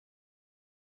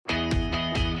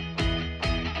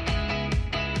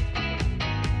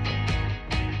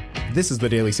This is the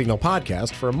Daily Signal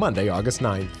podcast for Monday, August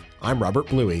 9th. I'm Robert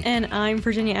Bluey. And I'm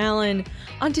Virginia Allen.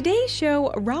 On today's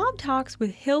show, Rob talks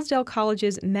with Hillsdale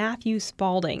College's Matthew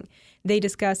Spalding. They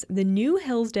discuss the new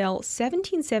Hillsdale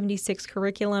 1776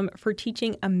 curriculum for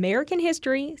teaching American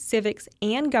history, civics,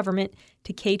 and government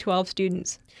to K-12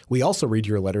 students. We also read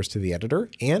your letters to the editor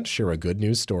and share a good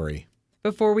news story.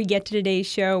 Before we get to today's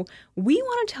show, we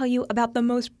want to tell you about the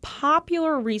most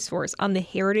popular resource on the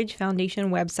Heritage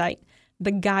Foundation website,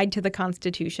 the Guide to the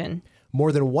Constitution.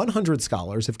 More than 100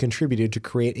 scholars have contributed to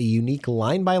create a unique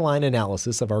line-by-line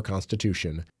analysis of our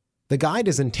Constitution. The guide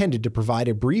is intended to provide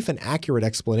a brief and accurate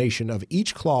explanation of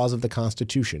each clause of the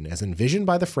Constitution as envisioned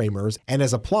by the framers and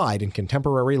as applied in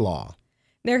contemporary law.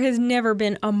 There has never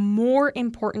been a more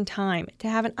important time to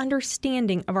have an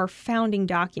understanding of our founding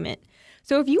document.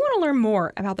 So if you want to learn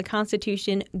more about the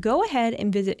Constitution, go ahead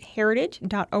and visit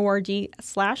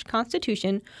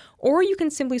heritage.org/Constitution, or you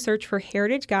can simply search for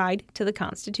Heritage Guide to the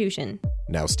Constitution.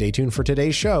 Now stay tuned for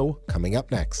today's show, coming up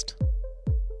next.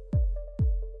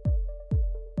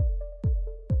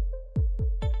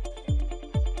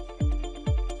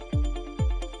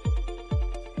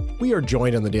 We are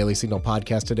joined on the Daily Signal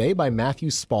podcast today by Matthew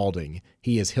Spalding.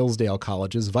 He is Hillsdale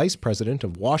College's Vice President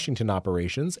of Washington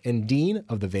Operations and Dean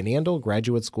of the Van Andel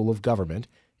Graduate School of Government,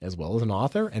 as well as an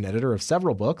author and editor of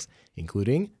several books,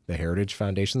 including the Heritage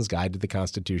Foundation's Guide to the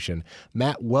Constitution.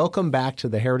 Matt, welcome back to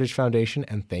the Heritage Foundation,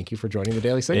 and thank you for joining the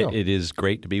Daily Signal. It is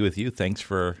great to be with you. Thanks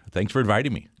for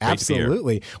inviting me. Great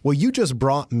Absolutely. To be here. Well, you just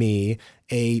brought me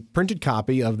a printed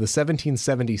copy of the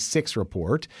 1776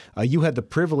 report. You had the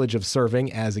privilege of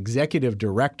serving as executive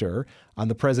director on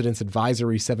the President's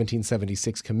Advisory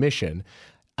 1776 Commission.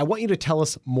 I want you to tell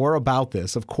us more about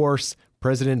this. Of course,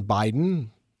 President Biden,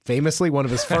 famously, one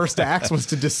of his first acts was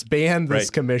to disband this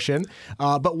commission.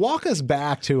 But walk us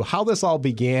back to how this all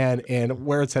began and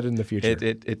where it's headed in the future.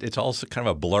 It's also kind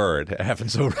of a blur. It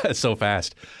happened so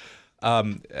fast.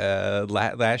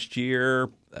 Last year,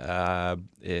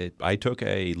 I took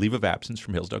a leave of absence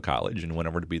from Hillsdale College and went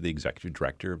over to be the executive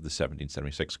director of the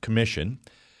 1776 Commission,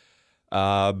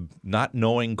 not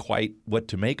knowing quite what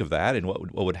to make of that and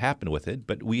what would happen with it.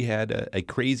 But we had a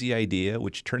crazy idea,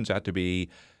 which turns out to be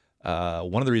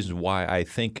one of the reasons why I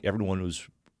think everyone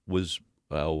was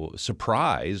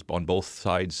surprised on both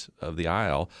sides of the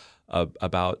aisle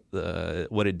about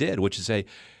what it did, which is I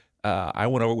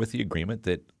went over with the agreement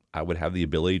that I would have the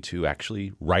ability to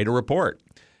actually write a report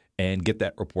and get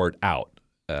that report out.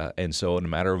 And so in a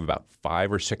matter of about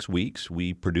 5 or 6 weeks,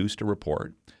 we produced a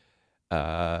report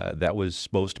that was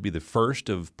supposed to be the first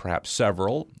of perhaps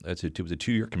several. It was a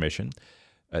 2-year commission.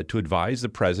 To advise the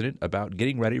president about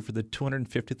getting ready for the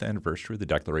 250th anniversary of the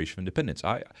Declaration of Independence.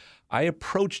 I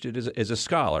approached it as a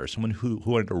scholar, someone who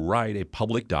wanted to write a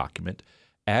public document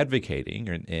advocating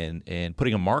and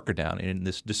putting a marker down in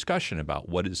this discussion about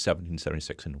what is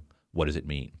 1776 and what does it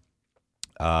mean.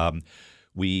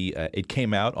 It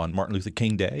came out on Martin Luther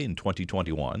King Day in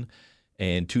 2021,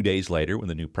 and 2 days later when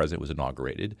the new president was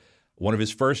inaugurated, one of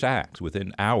his first acts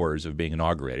within hours of being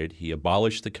inaugurated, he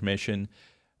abolished the commission.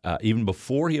 Even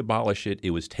before he abolished it, it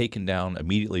was taken down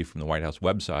immediately from the White House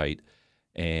website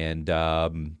and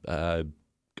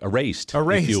erased,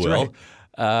 if you will. Right.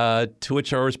 To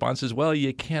which our response is, well,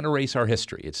 you can't erase our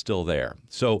history; it's still there.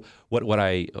 So what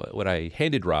I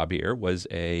handed Rob here was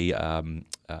a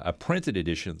printed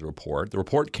edition of the report. The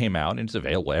report came out and it's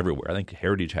available everywhere. I think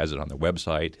Heritage has it on their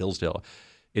website. Hillsdale,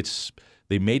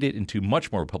 they made it into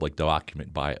much more of a public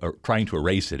document by trying to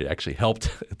erase it. It actually helped;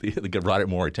 it brought it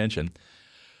more attention.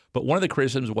 But one of the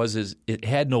criticisms was it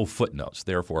had no footnotes,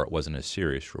 therefore it wasn't a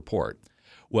serious report.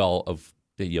 Well,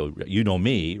 you know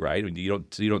me, right? You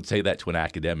don't say that to an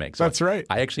academic. So that's right.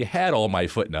 I actually had all my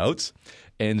footnotes,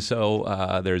 and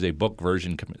so there's a book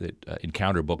version,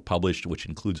 Encounter book published, which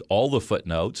includes all the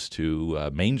footnotes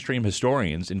to mainstream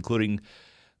historians, including,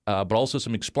 but also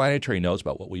some explanatory notes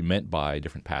about what we meant by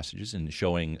different passages and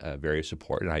showing various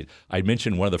support. And I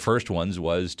mentioned one of the first ones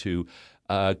was to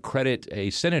credit a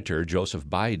senator, Joseph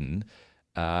Biden,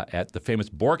 at the famous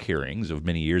Bork hearings of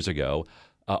many years ago,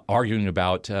 arguing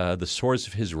about the source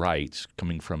of his rights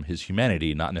coming from his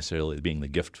humanity, not necessarily being the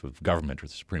gift of government or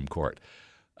the Supreme Court,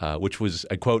 which was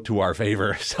a quote to our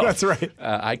favor. So, that's right.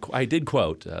 I did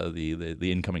quote the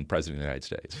incoming president of the United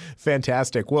States.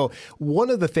 Fantastic. Well, one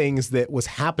of the things that was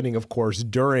happening, of course,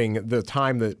 during the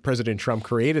time that President Trump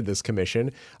created this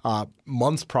commission,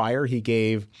 months prior, he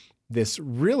gave this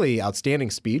really outstanding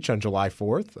speech on July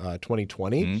 4th,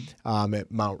 2020,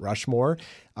 at Mount Rushmore.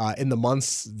 In the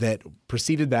months that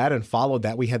preceded that and followed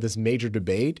that, we had this major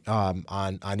debate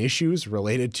on issues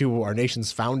related to our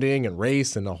nation's founding and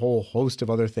race and a whole host of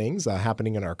other things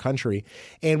happening in our country.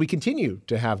 And we continue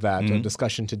to have that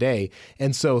discussion today.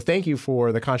 And so thank you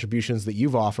for the contributions that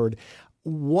you've offered.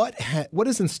 What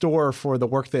is in store for the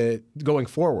work that going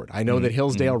forward? I know that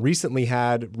Hillsdale recently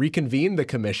had reconvened the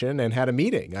commission and had a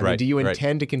meeting. I mean, do you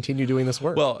intend to continue doing this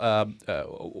work? Well,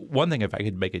 one thing, if I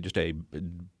could make it just a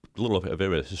little bit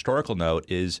of a historical note,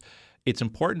 is it's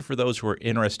important for those who are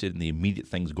interested in the immediate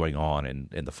things going on and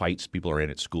the fights people are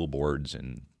in at school boards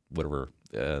and whatever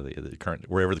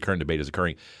wherever the current debate is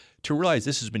occurring, to realize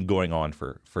this has been going on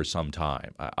for some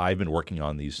time. I've been working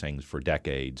on these things for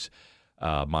decades.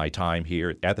 My time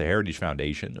here at the Heritage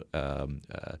Foundation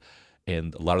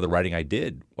and a lot of the writing I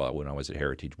did when I was at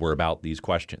Heritage were about these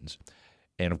questions.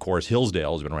 And of course,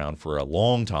 Hillsdale has been around for a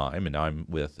long time, and now I'm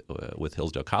with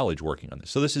Hillsdale College working on this.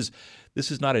 So this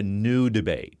is not a new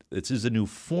debate. This is a new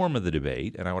form of the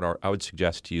debate, and I would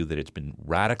suggest to you that it's been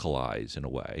radicalized in a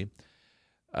way.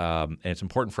 And it's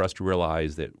important for us to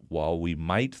realize that while we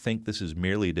might think this is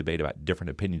merely a debate about different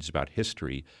opinions about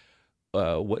history,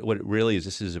 what it really is,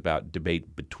 this is about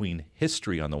debate between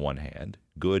history on the one hand,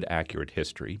 good, accurate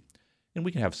history, and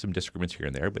we can have some disagreements here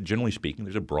and there, but generally speaking,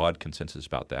 there's a broad consensus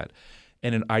about that,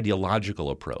 and an ideological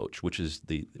approach, which is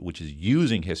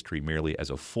using history merely as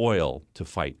a foil to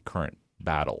fight current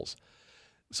battles.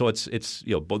 So it's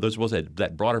there's both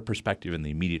that broader perspective and the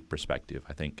immediate perspective,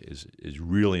 I think, is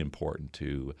really important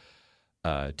to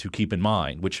keep in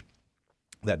mind. Which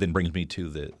that then brings me to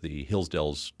the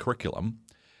Hillsdale's curriculum.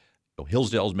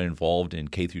 Hillsdale's been involved in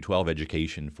K-12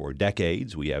 education for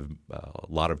decades. We have a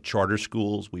lot of charter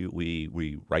schools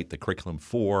we write the curriculum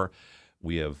for.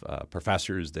 We have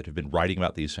professors that have been writing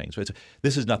about these things. So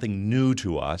this is nothing new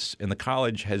to us, and the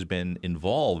college has been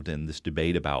involved in this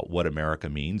debate about what America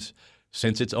means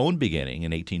since its own beginning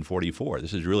in 1844.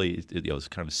 This is really it's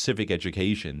kind of civic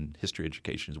education, history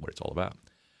education is what it's all about.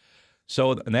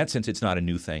 So in that sense, it's not a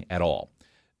new thing at all.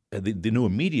 The new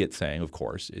immediate thing, of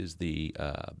course, is the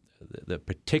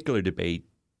particular debate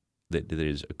that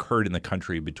has occurred in the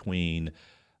country between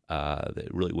that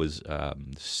really was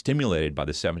stimulated by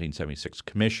the 1776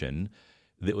 Commission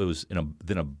that was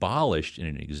then abolished in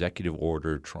an executive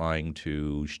order trying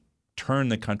to turn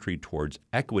the country towards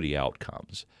equity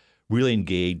outcomes, really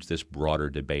engage this broader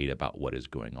debate about what is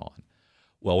going on.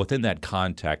 Well, within that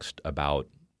context about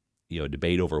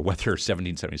debate over whether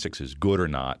 1776 is good or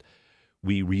not,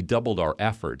 we redoubled our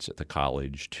efforts at the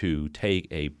college to take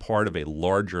a part of a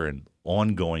larger and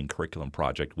ongoing curriculum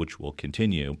project, which will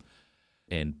continue,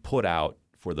 and put out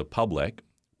for the public,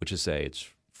 which is say it's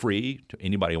free to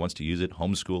anybody who wants to use it,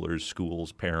 homeschoolers,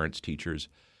 schools, parents, teachers,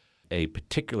 a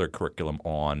particular curriculum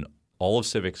on all of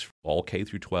civics, all K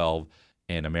through 12,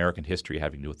 and American history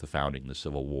having to do with the founding, the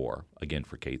Civil War, again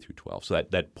for K through 12. So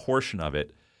that portion of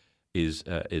it is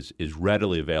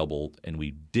readily available, and we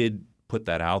did put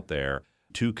that out there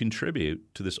to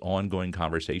contribute to this ongoing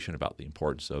conversation about the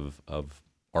importance of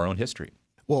our own history.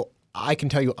 Well, I can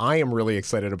tell you I am really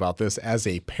excited about this as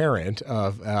a parent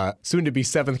of soon-to-be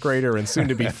 7th grader and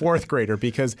soon-to-be 4th grader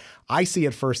because I see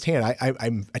it firsthand.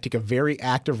 I take a very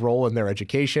active role in their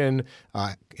education,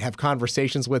 have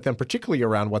conversations with them, particularly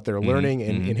around what they're learning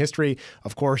in history.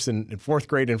 Of course, in 4th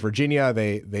grade in Virginia,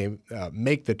 they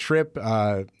make the trip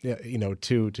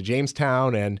to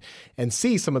Jamestown and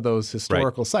see some of those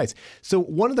historical sites. So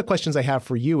one of the questions I have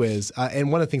for you is,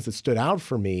 and one of the things that stood out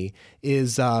for me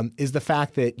is the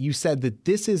fact that you said that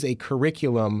this is a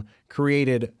curriculum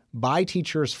created by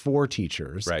teachers for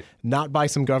teachers, not by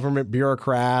some government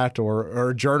bureaucrat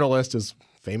or journalist, as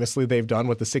famously they've done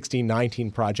with the 1619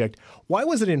 Project. Why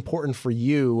was it important for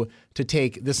you to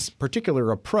take this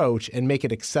particular approach and make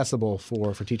it accessible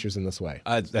for teachers in this way?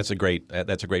 That's a great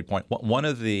point. One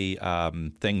of the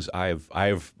things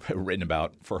I've written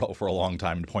about for a long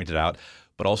time and pointed out,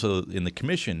 but also in the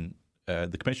commission.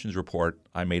 The commission's report,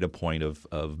 I made a point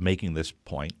of making this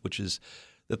point, which is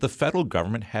that the federal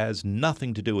government has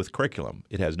nothing to do with curriculum.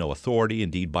 It has no authority.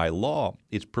 Indeed, by law,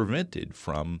 it's prevented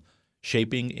from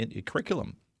shaping a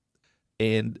curriculum.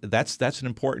 And that's an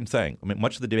important thing. I mean,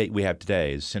 much of the debate we have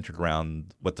today is centered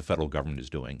around what the federal government is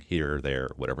doing here, there,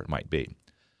 whatever it might be.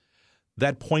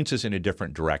 That points us in a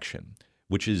different direction,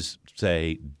 which is,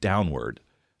 say, downward.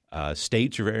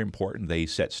 States are very important. They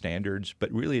set standards, but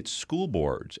really it's school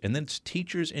boards and then it's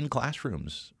teachers in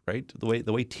classrooms, right?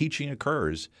 The way teaching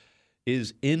occurs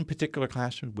is in particular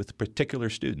classrooms with particular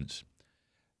students.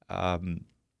 And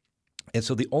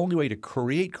so the only way to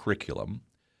create curriculum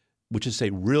which is, say,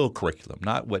 real curriculum,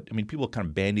 not what – I mean, people kind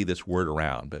of bandy this word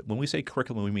around. But when we say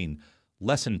curriculum, we mean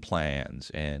lesson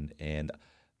plans and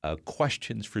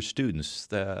questions for students,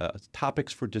 the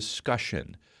topics for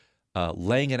discussion,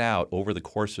 laying it out over the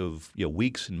course of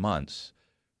weeks and months,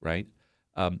 right?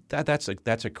 That's a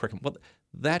curriculum. Well,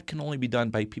 that can only be done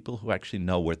by people who actually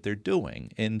know what they're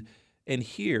doing. And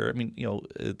here, I mean,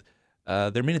 there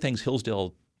are many things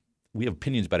Hillsdale – we have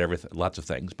opinions about everything, lots of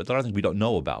things, but there are things we don't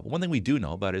know about. But one thing we do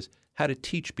know about is how to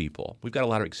teach people. We've got a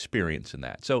lot of experience in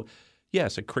that. So,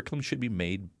 yes, a curriculum should be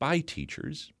made by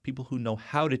teachers, people who know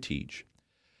how to teach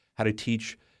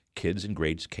kids in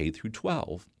grades K through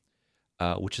 12,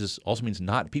 which also means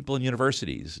not people in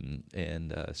universities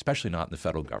and especially not in the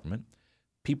federal government.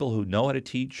 People who know how to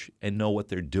teach and know what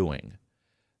they're doing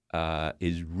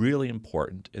is really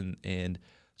important. And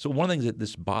so one of the things that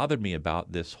this bothered me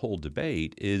about this whole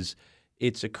debate is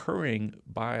it's occurring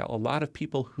by a lot of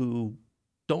people who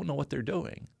don't know what they're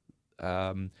doing,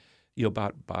 by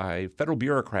federal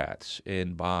bureaucrats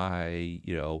and by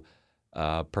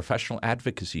professional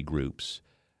advocacy groups.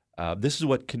 This is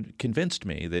what convinced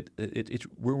me that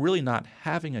we're really not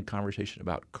having a conversation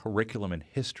about curriculum and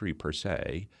history per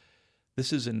se.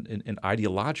 This is an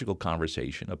ideological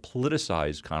conversation, a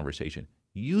politicized conversation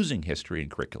using history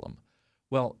and curriculum.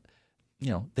 Well,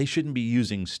 they shouldn't be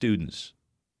using students,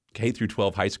 K through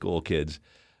 12 high school kids,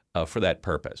 for that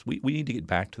purpose. We need to get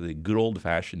back to the good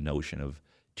old-fashioned notion of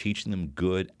teaching them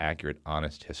good, accurate,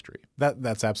 honest history.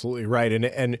 That's absolutely right.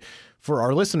 And for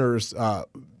our listeners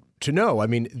to know, I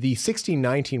mean, the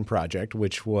 1619 Project,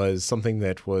 which was something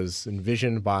that was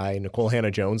envisioned by Nicole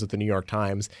Hannah-Jones at the New York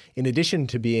Times, in addition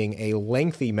to being a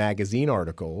lengthy magazine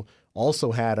article,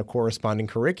 also had a corresponding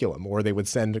curriculum, or they would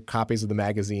send copies of the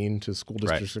magazine to school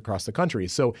districts across the country.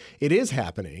 So it is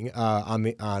happening on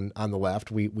the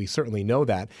left. We certainly know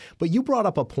that. But you brought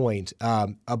up a point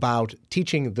about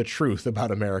teaching the truth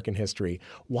about American history.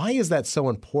 Why is that so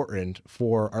important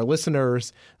for our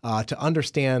listeners to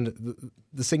understand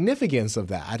the significance of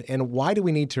that, and why do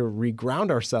we need to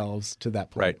reground ourselves to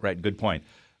that point? Right. Good point.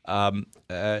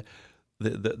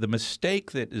 The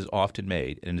mistake that is often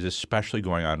made, and is especially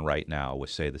going on right now with,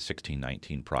 say, the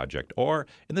 1619 Project, and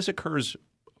this occurs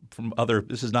from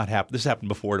this happened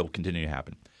before, it'll continue to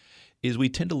happen, is we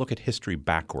tend to look at history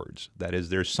backwards. That is,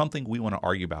 there's something we want to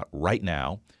argue about right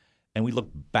now, and we look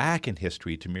back in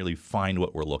history to merely find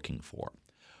what we're looking for.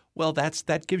 Well,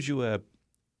 that gives you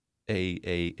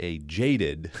a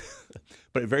jaded,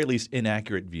 but at very least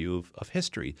inaccurate view of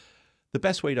history. The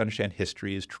best way to understand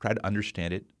history is to try to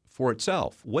understand it for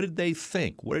itself. What did they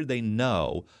think? What did they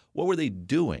know? What were they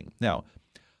doing? Now,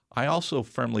 I also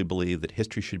firmly believe that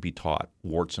history should be taught,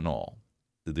 warts and all,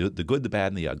 the good, the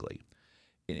bad, and the ugly.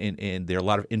 And there are a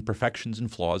lot of imperfections and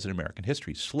flaws in American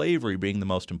history, slavery being the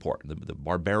most important, the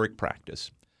barbaric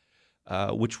practice,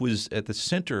 which was at the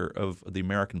center of the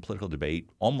American political debate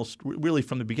almost really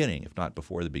from the beginning, if not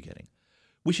before the beginning.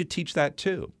 We should teach that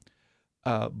too.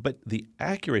 But the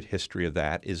accurate history of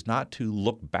that is not to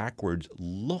look backwards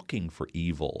looking for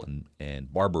evil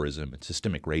and barbarism and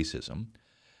systemic racism.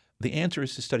 The answer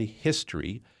is to study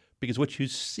history, because what you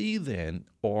see then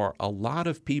are a lot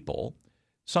of people,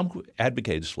 some who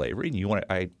advocated slavery, and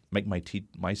I make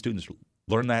my students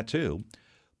learn that too,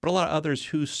 but a lot of others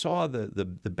who saw the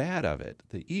bad of it,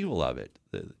 the evil of it,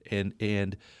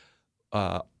 and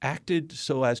acted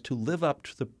so as to live up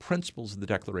to the principles of the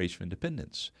Declaration of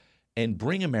Independence and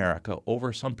bring America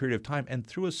over some period of time and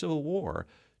through a civil war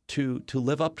to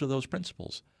live up to those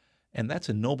principles. And that's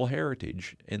a noble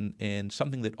heritage and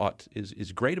something that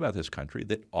is great about this country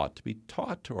that ought to be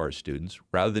taught to our students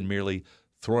rather than merely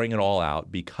throwing it all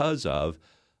out because of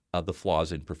the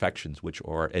flaws and imperfections, which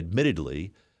are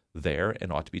admittedly there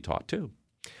and ought to be taught too.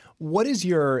 What is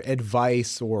your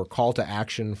advice or call to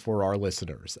action for our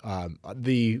listeners?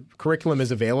 The curriculum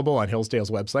is available on Hillsdale's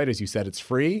website. As you said, it's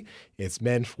free. It's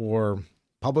meant for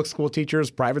public school teachers,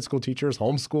 private school teachers,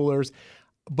 homeschoolers.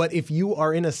 But if you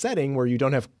are in a setting where you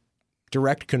don't have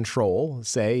direct control,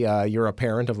 say you're a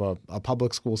parent of a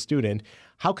public school student,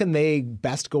 how can they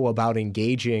best go about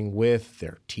engaging with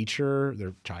their teacher,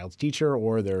 their child's teacher,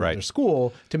 or their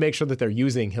school to make sure that they're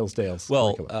using Hillsdale's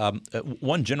curriculum?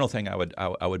 One general thing I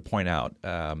would point out,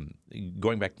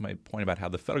 going back to my point about how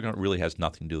the federal government really has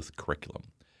nothing to do with curriculum.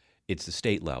 It's the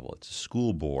state level. It's the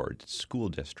school board, it's school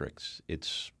districts,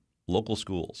 it's local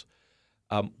schools.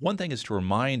 One thing is to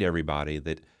remind everybody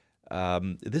that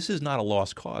this is not a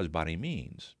lost cause by any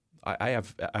means. I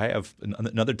have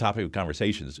another topic of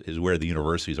conversations is where the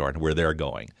universities are and where they're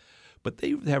going. But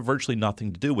they have virtually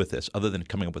nothing to do with this other than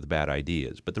coming up with bad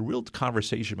ideas. But the real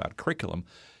conversation about curriculum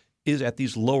is at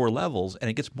these lower levels, and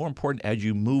it gets more important as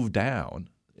you move down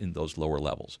in those lower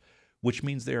levels, which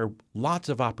means there are lots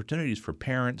of opportunities for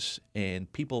parents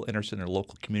and people interested in their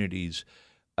local communities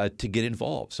to get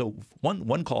involved. So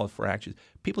one call for action: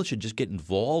 people should just get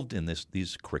involved in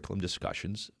these curriculum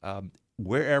discussions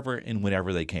wherever and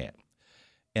whenever they can.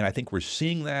 And I think we're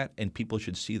seeing that, and people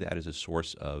should see that as a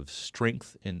source of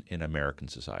strength in American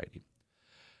society.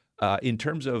 In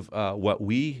terms of what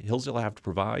we, Hillsdale, have to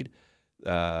provide,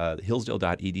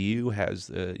 Hillsdale.edu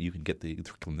has you can get the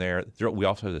curriculum there. We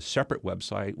also have a separate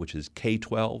website, which is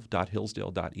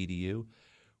K12.Hillsdale.edu,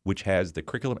 which has the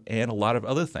curriculum and a lot of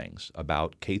other things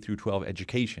about K through 12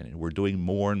 education, and we're doing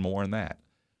more and more in that.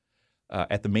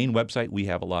 At the main website, we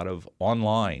have a lot of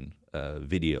online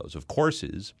videos of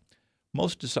courses,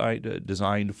 most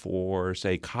designed for,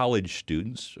 say, college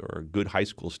students or good high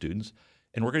school students,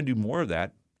 and we're going to do more of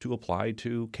that to apply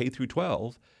to K through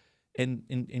 12. And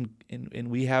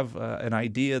we have an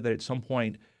idea that at some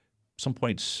point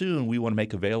soon, we want to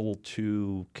make available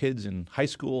to kids in high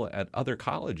school and other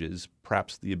colleges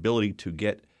perhaps the ability to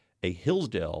get a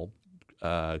Hillsdale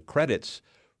credits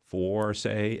for,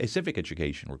 say, a civic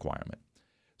education requirement.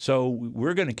 So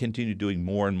we're going to continue doing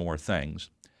more and more things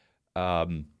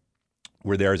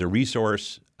where there is a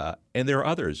resource, and there are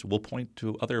others. We'll point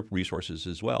to other resources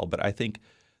as well. But I think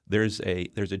there's a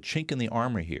chink in the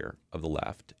armor here of the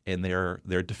left, and they're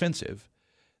defensive.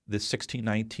 This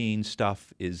 1619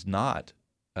 stuff is not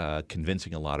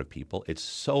convincing a lot of people. It's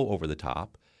so over the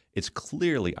top. It's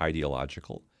clearly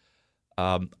ideological.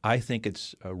 I think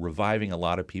it's reviving a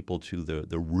lot of people to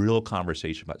the real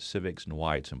conversation about civics and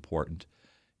why it's important.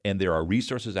 And there are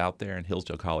resources out there, and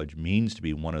Hillsdale College means to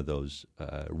be one of those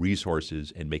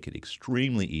resources and make it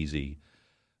extremely easy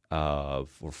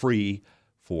for free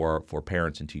for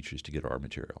parents and teachers to get our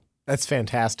material. That's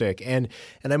fantastic, and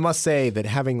I must say that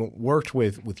having worked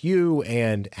with you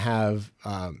and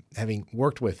having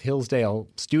worked with Hillsdale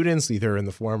students, either in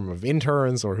the form of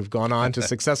interns or who've gone on to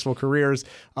successful careers,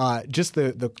 just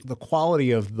the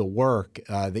quality of the work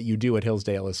that you do at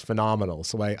Hillsdale is phenomenal.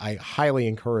 So I highly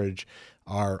encourage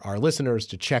our listeners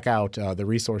to check out the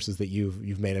resources that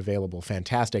you've made available.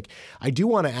 Fantastic. I do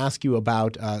want to ask you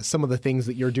about some of the things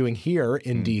that you're doing here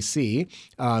in D.C.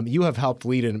 You have helped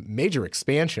lead a major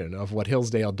expansion of what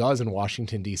Hillsdale does in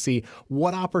Washington, D.C.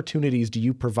 What opportunities do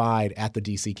you provide at the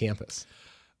D.C. campus?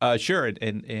 Sure.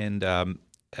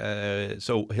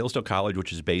 So Hillsdale College,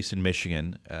 which is based in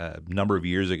Michigan, a number of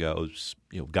years ago,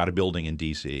 got a building in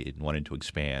D.C. and wanted to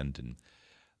expand. And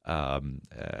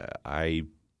I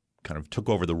kind of took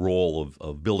over the role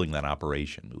of building that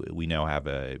operation. We now have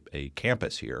a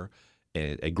campus here,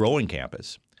 a growing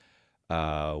campus.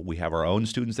 We have our own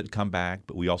students that come back,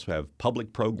 but we also have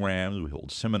public programs. We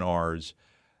hold seminars.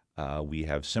 We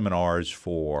have seminars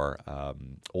for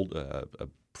old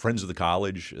friends of the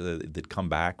college that come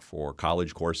back for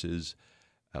college courses.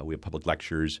 We have public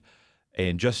lectures.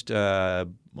 And just a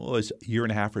year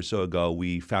and a half or so ago,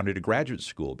 we founded a graduate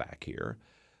school back here.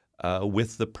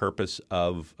 With the purpose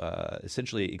of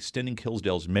essentially extending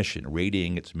Hillsdale's mission,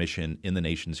 radiating its mission in the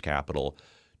nation's capital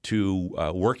to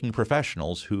working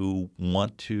professionals who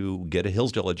want to get a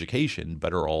Hillsdale education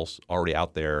but are also already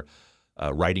out there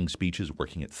writing speeches,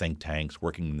 working at think tanks,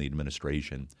 working in the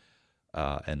administration,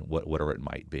 and whatever it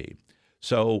might be.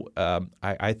 So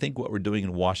I think what we're doing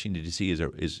in Washington, D.C.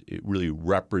 is it really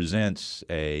represents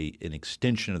an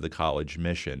extension of the college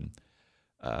mission.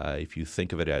 If you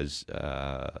think of it as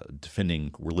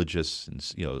defending religious and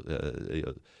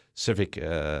civic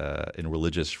and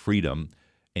religious freedom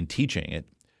and teaching it,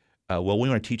 well, we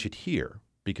want to teach it here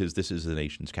because this is the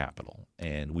nation's capital,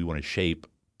 and we want to shape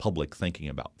public thinking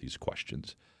about these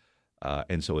questions.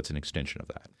 And so it's an extension of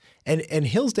that. And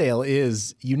Hillsdale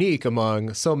is unique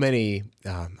among so many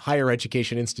higher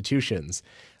education institutions.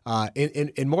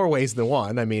 In more ways than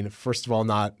one. I mean, first of all,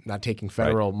 not taking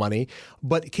federal money,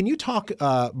 but can you talk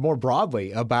more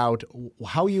broadly about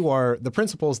how you are the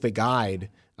principles that guide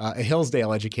a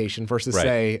Hillsdale education versus,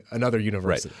 say, another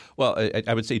university? Right. Well,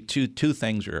 I would say two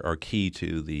things are key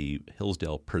to the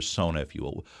Hillsdale persona, if you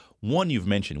will. One you've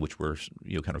mentioned, which we're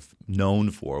kind of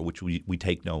known for, which we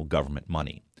take no government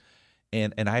money.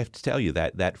 And I have to tell you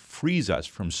that frees us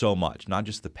from so much, not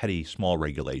just the petty small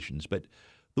regulations, but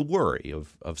the worry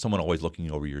of someone always looking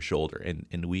over your shoulder.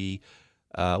 And we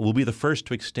will be the first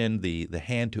to extend the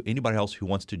hand to anybody else who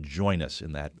wants to join us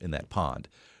in that pond.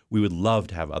 We would love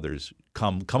to have others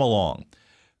come along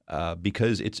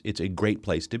because it's a great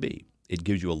place to be. It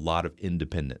gives you a lot of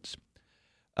independence.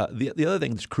 The other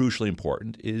thing that's crucially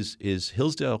important is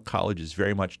Hillsdale College is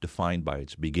very much defined by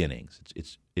its beginnings,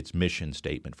 its mission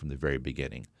statement from the very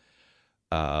beginning.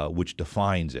 which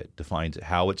defines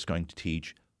how it's going to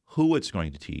teach, who it's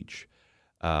going to teach.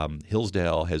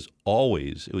 Hillsdale has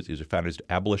always, it was founded as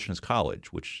abolitionist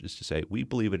college, which is to say we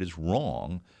believe it is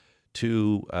wrong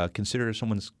to consider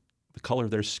someone's the color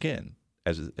of their skin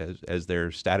as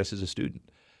their status as a student.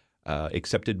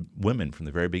 Accepted women from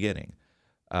the very beginning.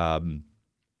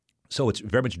 So it's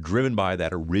very much driven by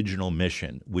that original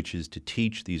mission, which is to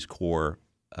teach these core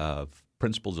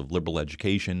principles of liberal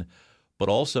education, but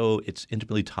also it's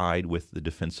intimately tied with the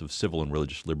defense of civil and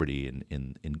religious liberty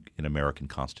in American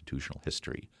constitutional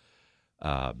history.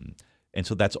 And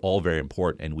so that's all very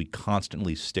important, and we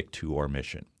constantly stick to our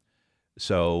mission.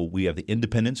 So we have the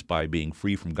independence by being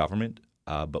free from government,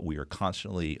 but we are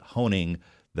constantly honing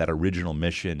that original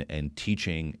mission and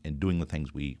teaching and doing the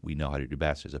things we know how to do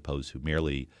best, as opposed to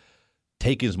merely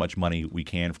taking as much money we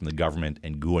can from the government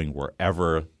and going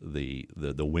wherever the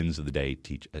winds of the day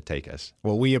take us.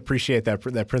 Well, we appreciate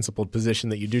that principled position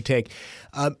that you do take.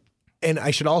 And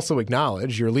I should also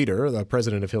acknowledge your leader, the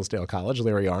president of Hillsdale College,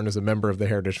 Larry Arnn, is a member of the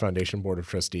Heritage Foundation Board of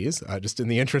Trustees, just in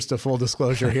the interest of full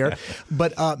disclosure here.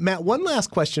 But Matt, one last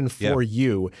question for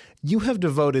you. You have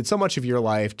devoted so much of your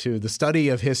life to the study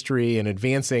of history and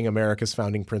advancing America's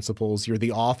founding principles. You're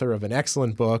the author of an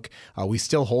excellent book, We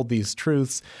Still Hold These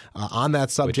Truths, on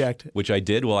that subject. Which I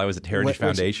did while I was at Heritage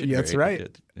Foundation. That's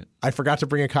right. I forgot to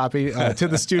bring a copy to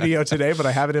the studio today, but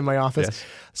I have it in my office. Yes.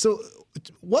 So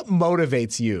what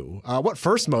motivates you? What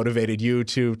first motivated you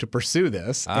to pursue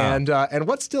this, and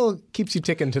what still keeps you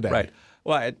ticking today? Right.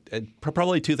 Well,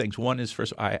 probably two things. One is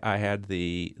first, I had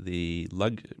the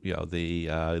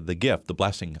gift, the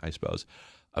blessing, I suppose,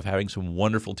 of having some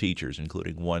wonderful teachers,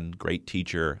 including one great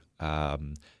teacher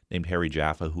named Harry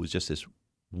Jaffa, who was just this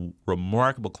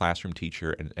remarkable classroom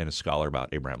teacher and a scholar about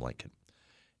Abraham Lincoln,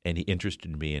 and he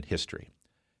interested me in history,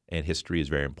 and history is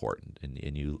very important,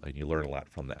 and you learn a lot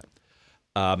from that.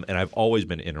 And I've always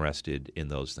been interested in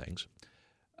those things,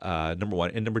 number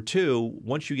one. And number two,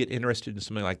 once you get interested in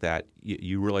something like that,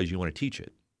 you realize you want to teach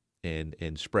it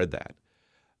and spread that.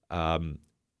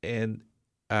 And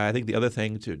I think the other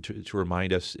thing to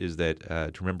remind us is that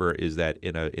to remember is that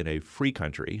in a free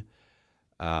country,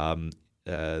 the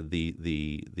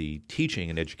teaching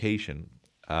and education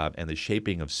and the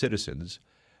shaping of citizens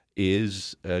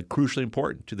is crucially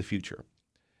important to the future,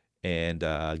 and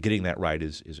getting that right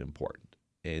is important.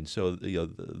 And so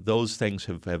those things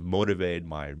have motivated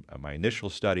my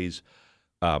initial studies,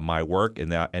 my work,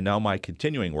 and now my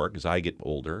continuing work as I get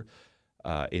older,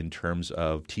 in terms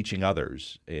of teaching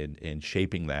others and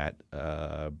shaping that,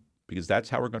 because that's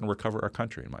how we're going to recover our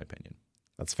country, in my opinion.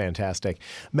 That's fantastic.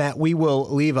 Matt, we will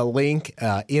leave a link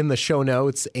in the show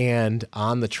notes and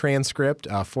on the transcript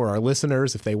for our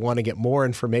listeners if they want to get more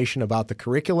information about the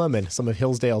curriculum and some of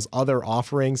Hillsdale's other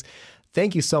offerings.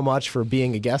 Thank you so much for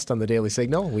being a guest on the Daily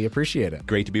Signal. We appreciate it.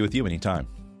 Great to be with you anytime.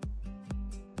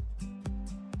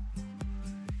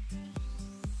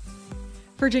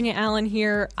 Virginia Allen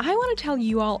here. I want to tell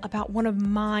you all about one of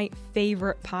my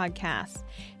favorite podcasts.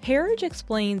 Heritage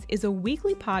Explains is a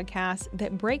weekly podcast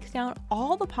that breaks down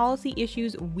all the policy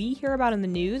issues we hear about in the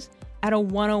news at a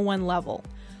 101 level.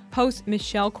 Hosts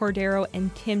Michelle Cordero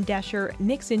and Tim Desher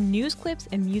mix in news clips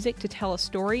and music to tell a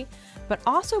story, but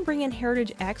also bring in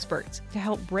Heritage experts to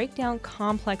help break down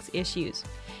complex issues.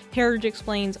 Heritage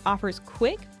Explains offers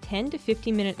quick 10 to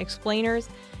 15-minute explainers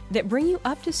that bring you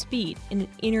up to speed in an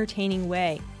entertaining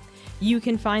way. You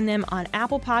can find them on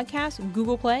Apple Podcasts,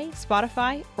 Google Play,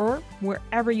 Spotify, or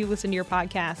wherever you listen to your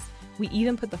podcasts. We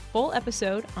even put the full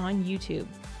episode on YouTube.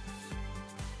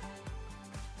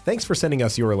 Thanks for sending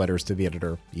us your letters to the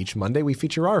editor. Each Monday, we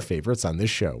feature our favorites on this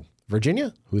show.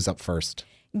 Virginia, who's up first?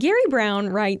 Gary Brown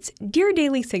writes, Dear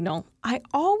Daily Signal, I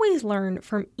always learn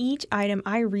from each item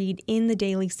I read in the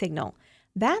Daily Signal.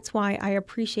 That's why I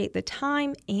appreciate the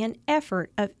time and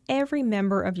effort of every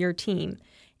member of your team,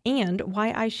 and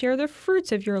why I share the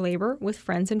fruits of your labor with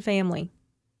friends and family.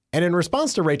 And in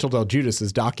response to Rachel Del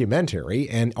Giudice's documentary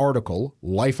and article,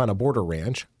 Life on a Border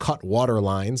Ranch, Cut Water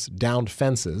Lines, Downed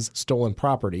Fences, Stolen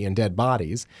Property, and Dead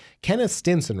Bodies, Kenneth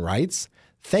Stinson writes,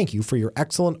 Thank you for your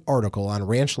excellent article on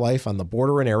ranch life on the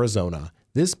border in Arizona.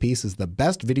 This piece is the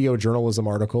best video journalism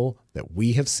article that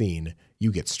we have seen.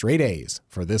 You get straight A's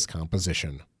for this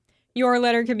composition. Your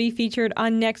letter could be featured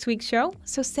on next week's show,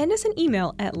 so send us an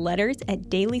email at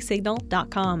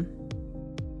letters@dailysignal.com.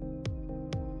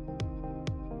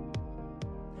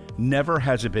 Never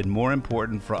has it been more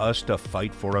important for us to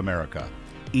fight for America.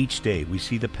 Each day we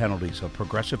see the penalties of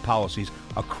progressive policies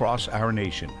across our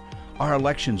nation. Our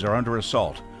elections are under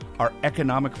assault. Our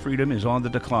economic freedom is on the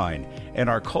decline, and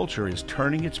our culture is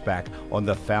turning its back on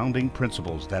the founding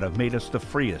principles that have made us the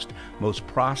freest, most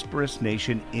prosperous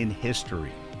nation in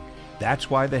history. That's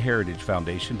why the Heritage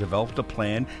Foundation developed a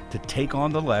plan to take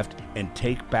on the left and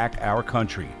take back our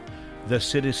country. The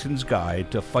Citizen's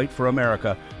Guide to Fight for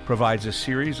America provides a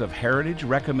series of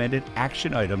Heritage-recommended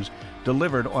action items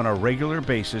delivered on a regular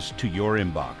basis to your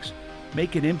inbox.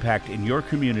 Make an impact in your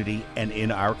community and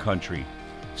in our country.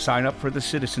 Sign up for the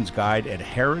Citizen's Guide at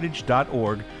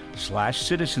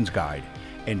heritage.org/Citizen's Guide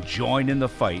and join in the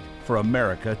fight for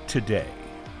America today.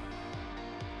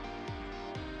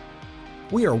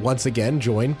 We are once again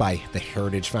joined by the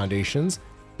Heritage Foundation's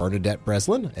Bernadette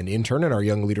Breslin, an intern in our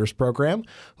Young Leaders program,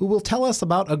 who will tell us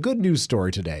about a good news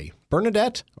story today.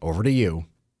 Bernadette, over to you.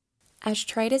 As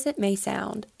trite as it may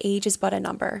sound, age is but a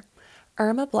number.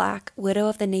 Irma Black, widow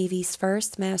of the Navy's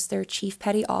first Master Chief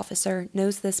Petty Officer,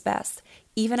 knows this best,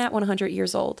 even at 100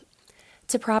 years old.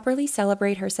 To properly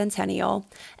celebrate her centennial,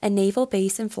 a naval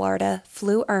base in Florida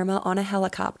flew Irma on a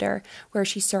helicopter where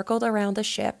she circled around a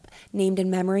ship named in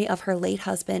memory of her late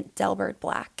husband, Delbert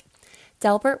Black.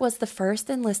 Delbert was the first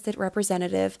enlisted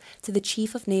representative to the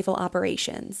Chief of Naval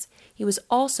Operations. He was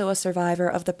also a survivor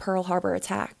of the Pearl Harbor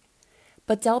attack.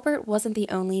 But Delbert wasn't the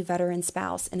only veteran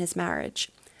spouse in his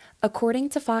marriage. According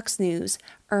to Fox News,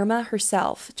 Irma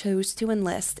herself chose to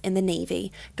enlist in the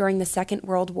Navy during the Second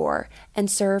World War and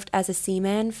served as a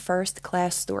seaman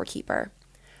first-class storekeeper.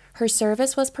 Her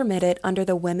service was permitted under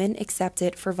the Women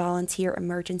Accepted for Volunteer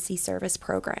Emergency Service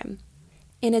program.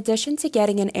 In addition to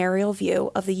getting an aerial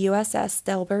view of the USS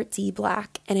Delbert D.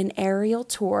 Black and an aerial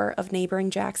tour of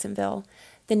neighboring Jacksonville,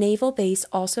 the naval base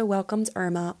also welcomed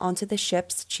Irma onto the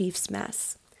ship's chief's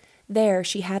mess. There,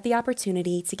 she had the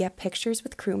opportunity to get pictures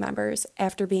with crew members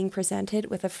after being presented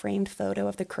with a framed photo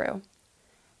of the crew.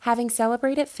 Having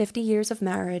celebrated 50 years of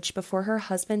marriage before her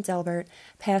husband Delbert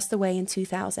passed away in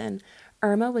 2000,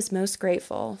 Irma was most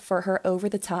grateful for her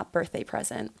over-the-top birthday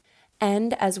present.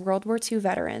 And as World War II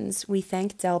veterans, we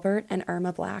thank Delbert and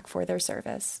Irma Black for their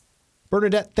service.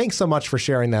 Bernadette, thanks so much for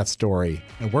sharing that story,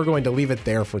 and we're going to leave it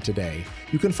there for today.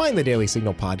 You can find the Daily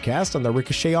Signal podcast on the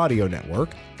Ricochet Audio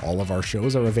Network. All of our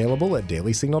shows are available at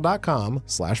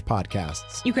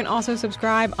dailysignal.com/podcasts. You can also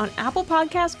subscribe on Apple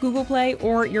Podcasts, Google Play,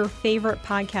 or your favorite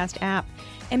podcast app.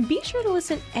 And be sure to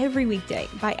listen every weekday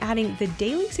by adding the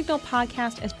Daily Signal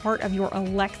podcast as part of your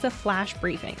Alexa Flash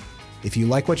Briefing. If you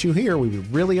like what you hear, we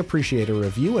would really appreciate a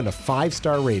review and a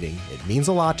 5-star rating. It means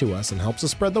a lot to us and helps us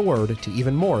spread the word to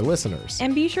even more listeners.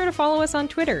 And be sure to follow us on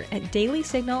Twitter at Daily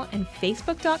Signal and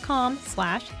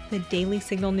Facebook.com/The Daily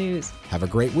Signal News. Have a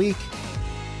great week.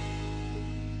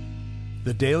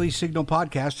 The Daily Signal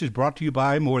podcast is brought to you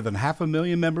by more than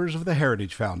 500,000 members of the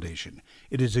Heritage Foundation.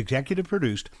 It is executive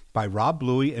produced by Rob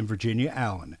Bluey and Virginia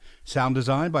Allen. Sound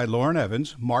designed by Lauren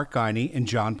Evans, Mark Guiney, and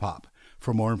John Popp.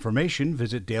 For more information,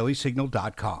 visit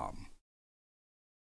dailysignal.com.